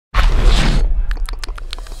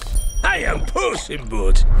I am Puss in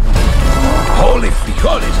Boots. Holy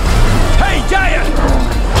frijoles. Hey, Giant!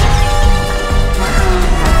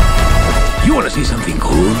 You want to see something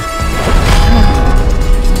cool?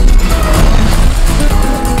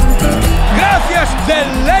 Gracias, the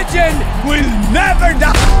legend will never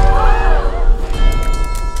die!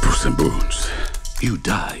 Puss in Boots, you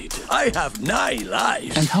died. I have 9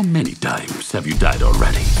 lives. And how many times have you died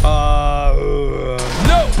already?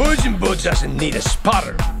 No. Puss in Boots doesn't need a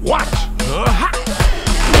spotter. Watch.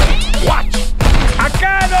 Watch. A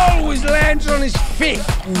cat always lands on his feet.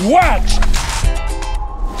 Watch.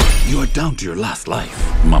 You are down to your last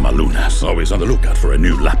life. Mama Luna's always on the lookout for a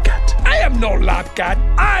new lap cat. I am no lap cat.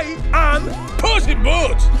 I am Puss in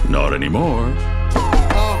Boots. Not anymore.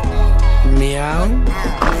 Meow.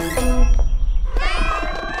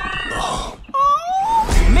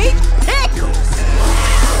 Meet Pickles!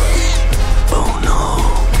 Oh no.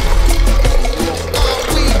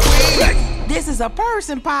 This is a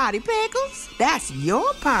person party, Pickles. That's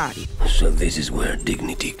your party. So this is where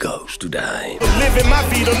dignity goes to die. Living my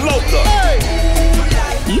vida loca.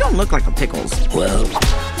 You don't look like a Pickles. Well,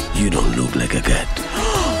 you don't look like a cat.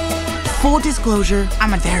 Full disclosure,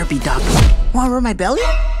 I'm a therapy dog. Wanna rub my belly?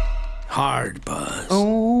 Hard buzz.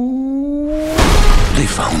 Oh. They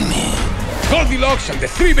found me. Goldilocks and the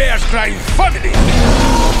 3 Bears Crying family.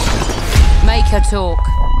 Make her talk.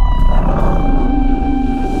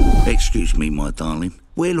 Excuse me, my darling.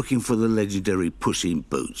 We're looking for the legendary Puss in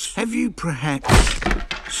Boots. Have you perhaps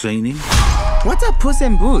seen him? What's a Puss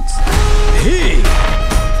in Boots? He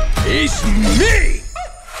is me.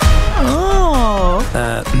 Oh.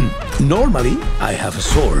 Normally, I have a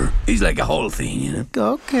sword. It's like a whole thing, you know?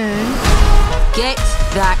 Okay. Get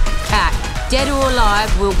that cat. Dead or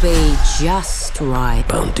alive will be just right.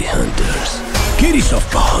 Bounty hunters. Kitty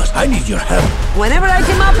soft paws, I need your help. Whenever I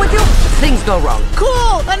team up with you, things go wrong.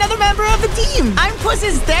 Cool! Another member of the team! I'm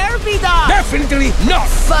Puss's therapy dog! Definitely not.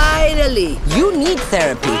 Finally, you need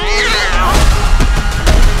therapy.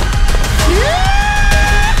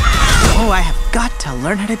 Oh, I have got to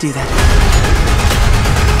learn how to do that.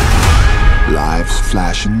 Lives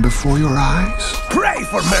flashing before your eyes. Pray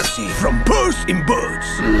for mercy from Puss in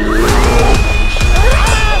Boots.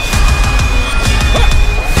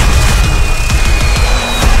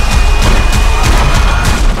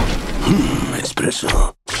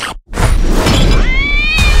 Espresso.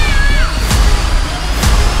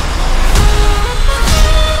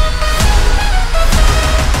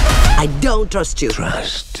 I don't trust you.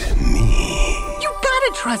 Trust me. You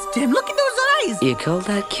gotta trust him. Look at those eyes. You call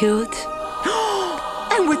that cute?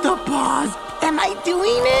 And with the paws. Am I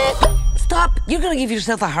doing it? Stop. You're gonna give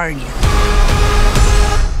yourself a hernia.